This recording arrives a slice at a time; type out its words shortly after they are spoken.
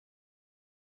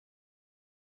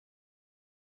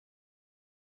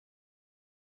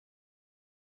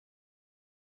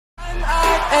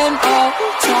and all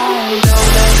time.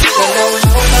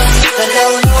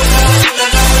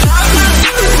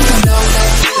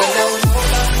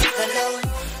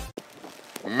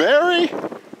 Merry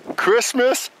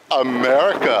Christmas,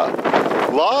 America!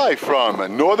 Live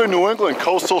from northern New England,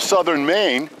 coastal southern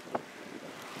Maine,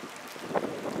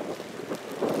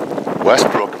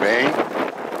 Westbrook, Maine,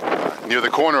 near the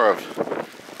corner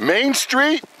of Main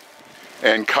Street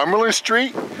and Cumberland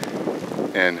Street,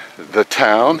 in the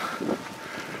town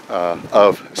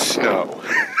of Snow.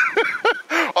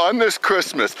 On this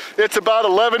Christmas, it's about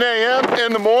 11 a.m.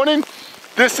 in the morning.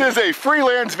 This is a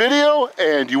freelance video,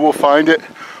 and you will find it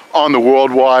on the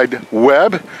World Wide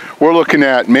Web. We're looking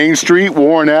at Main Street,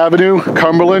 Warren Avenue,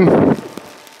 Cumberland,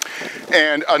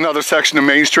 and another section of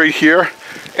Main Street here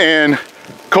in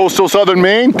coastal southern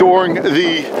Maine during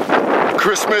the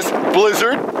Christmas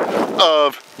blizzard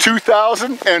of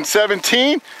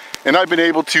 2017. And I've been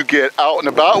able to get out and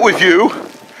about with you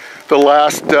the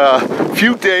last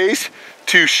few days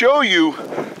to show you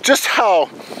just how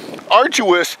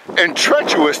arduous and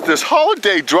treacherous this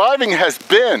holiday driving has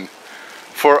been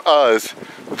for us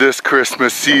this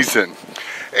Christmas season.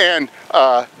 And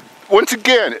once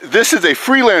again, this is a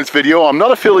freelance video. I'm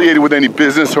not affiliated with any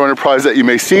business or enterprise that you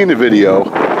may see in the video.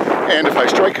 And if I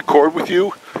strike a chord with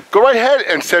you, go right ahead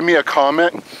and send me a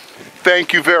comment.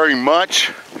 Thank you very much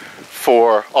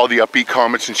for all the upbeat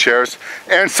comments and shares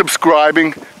and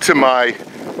subscribing to my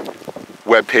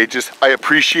web pages. I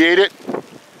appreciate it.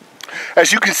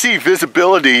 As you can see,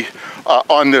 visibility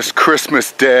on this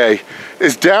Christmas day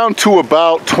is down to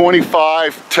about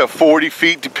 25 to 40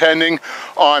 feet depending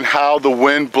on how the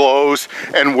wind blows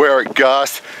and where it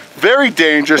gusts. Very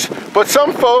dangerous, but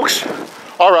some folks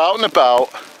are out and about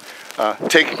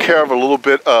taking care of a little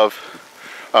bit of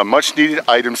much needed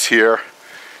items here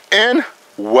in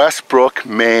Westbrook,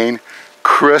 Maine,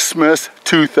 Christmas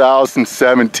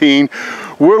 2017.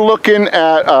 We're looking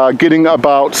at getting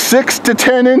about 6 to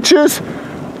 10 inches,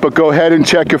 but go ahead and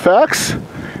check your facts.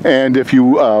 And if you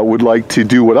would like to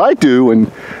do what I do,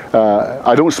 and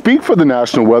I don't speak for the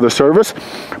National Weather Service,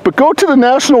 but go to the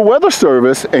National Weather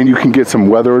Service and you can get some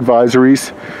weather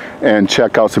advisories and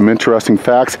check out some interesting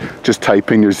facts. Just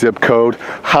type in your zip code.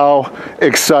 How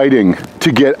exciting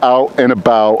to get out and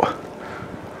about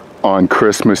on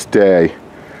Christmas Day.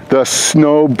 The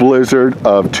snow blizzard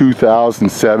of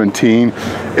 2017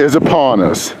 is upon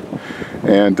us.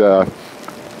 And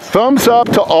thumbs up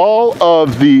to all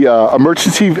of the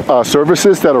emergency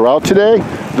services that are out today,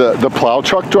 the plow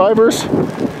truck drivers.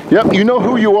 Yep, you know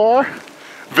who you are.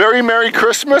 Very Merry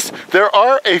Christmas. There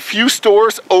are a few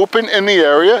stores open in the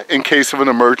area in case of an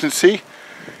emergency.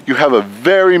 You have a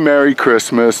very Merry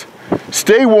Christmas.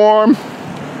 Stay warm,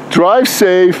 drive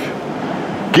safe,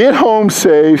 get home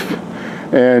safe,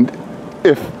 and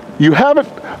if you haven't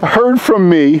heard from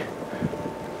me,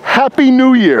 Happy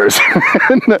New Year's.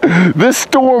 This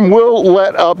storm will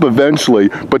let up eventually,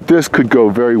 but this could go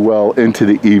very well into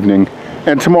the evening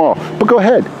and tomorrow. But go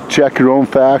ahead, check your own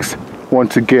facts.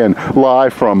 Once again,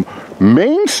 live from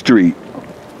Main Street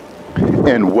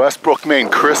in Westbrook, Maine,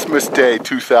 Christmas Day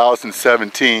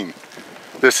 2017.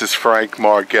 This is Frank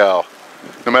Margell.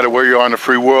 No matter where you are in the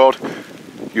free world,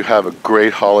 you have a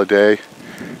great holiday,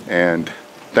 and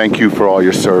thank you for all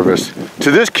your service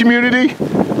to this community,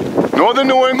 northern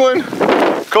New England,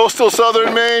 coastal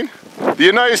southern Maine, the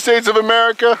United States of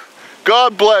America.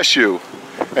 God bless you,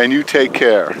 and you take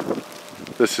care.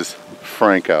 This is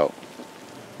Frank out.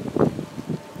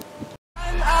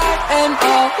 And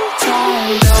all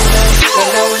time.